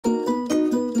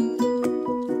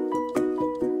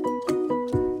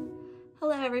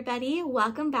everybody,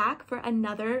 welcome back for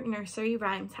another nursery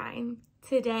rhyme time.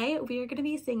 Today we are going to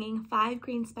be singing Five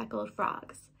Green Speckled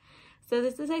Frogs. So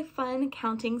this is a fun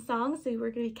counting song, so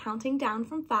we're going to be counting down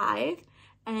from 5.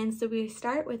 And so we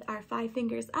start with our 5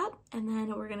 fingers up and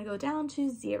then we're going to go down to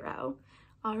 0.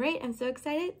 All right, I'm so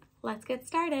excited. Let's get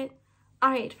started. All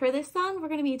right, for this song we're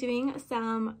going to be doing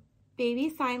some baby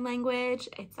sign language.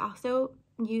 It's also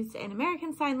used in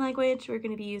American Sign Language. We're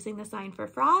going to be using the sign for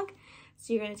frog.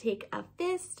 So you're going to take a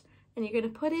fist and you're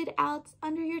going to put it out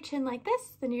under your chin like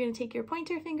this. Then you're going to take your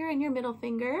pointer finger and your middle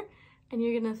finger and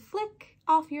you're going to flick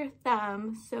off your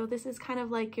thumb. So this is kind of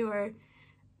like the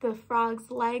frog's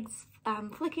legs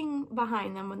flicking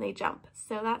behind them when they jump.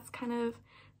 So that's kind of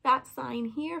that sign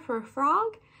here for a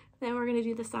frog. Then we're going to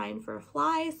do the sign for a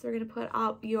fly. So we're going to put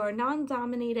up your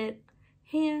non-dominated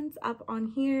hands up on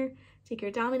here. Take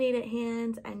your dominated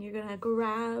hands and you're going to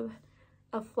grab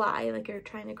a fly, like you're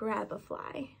trying to grab a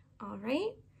fly. All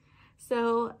right,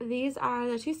 so these are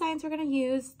the 2 signs we're going to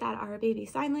use that are baby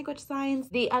sign language signs.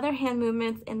 The other hand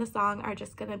movements in the song are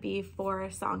just going to be for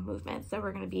song movements. So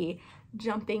we're going to be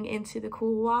jumping into the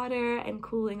cool water and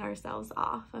cooling ourselves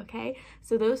off. Okay,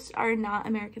 so those are not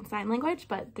American Sign Language,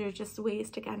 but they're just ways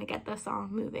to kind of get the song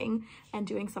moving and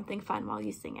doing something fun while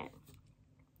you sing it.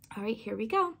 All right, here we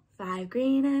go. 5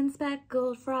 green and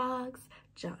speckled frogs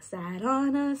sat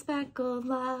on a speckled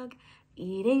log,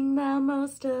 eating the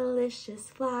most delicious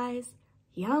flies.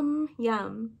 Yum,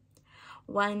 yum.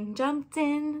 One jumped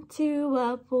into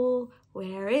a pool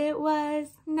where it was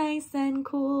nice and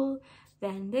cool.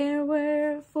 Then there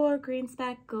were 4 green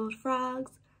speckled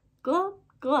frogs. Glub,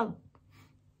 glub.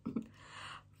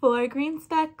 4 green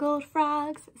speckled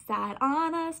frogs sat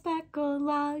on a speckled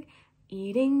log,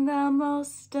 eating the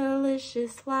most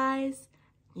delicious flies.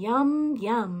 Yum,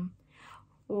 yum.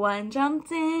 One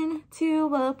jumped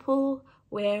into a pool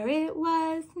where it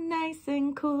was nice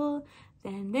and cool.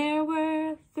 Then there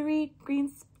were 3 green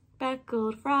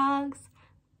speckled frogs.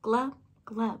 Glub,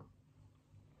 glub.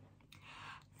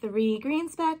 3 green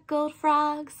speckled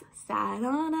frogs sat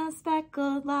on a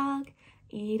speckled log,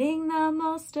 eating the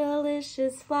most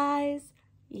delicious flies.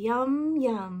 Yum,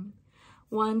 yum.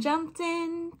 One jumped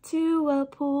into a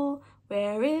pool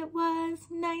where it was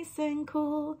nice and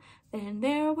cool. Then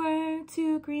there were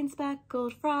 2 green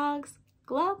speckled frogs.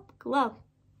 Glub, glub.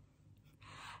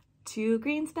 2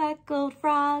 green speckled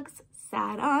frogs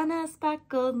sat on a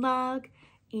speckled log,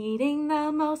 eating the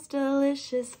most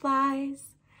delicious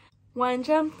flies. One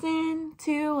jumped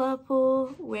into a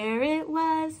pool where it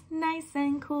was nice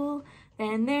and cool.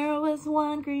 Then there was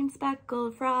 1 green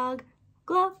speckled frog.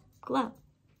 Glub, glub.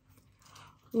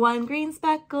 1 green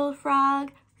speckled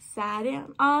frog sat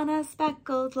on a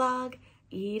speckled log,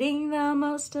 eating the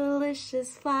most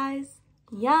delicious flies.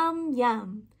 Yum,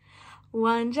 yum.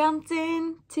 One jumped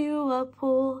into a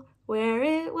pool where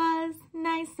it was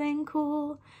nice and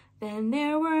cool. Then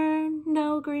there were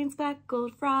no green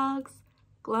speckled frogs.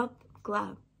 Glub,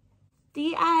 glub.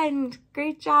 The end.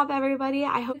 Great job, everybody.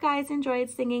 I hope you guys enjoyed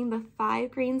singing the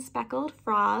 5 green speckled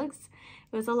frogs.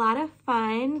 It was a lot of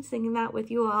fun singing that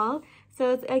with you all.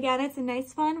 So again, it's a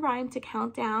nice fun rhyme to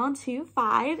count down to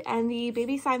 5. And the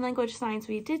baby sign language signs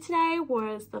we did today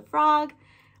was the frog,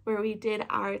 where we did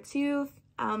our 2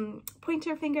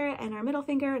 pointer finger and our middle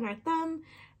finger and our thumb,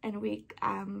 and we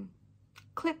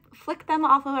flick them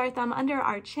off of our thumb under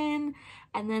our chin.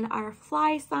 And then our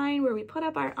fly sign, where we put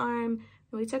up our arm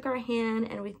and we took our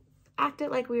hand and we acted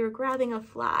like we were grabbing a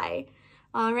fly.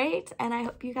 All right, and I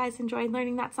hope you guys enjoyed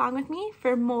learning that song with me.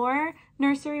 For more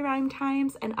nursery rhyme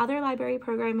times and other library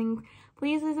programming,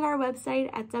 please visit our website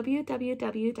at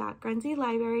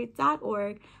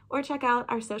www.grundylibrary.org or check out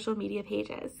our social media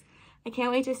pages. I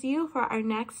can't wait to see you for our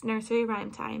next nursery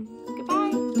rhyme time.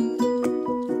 Goodbye.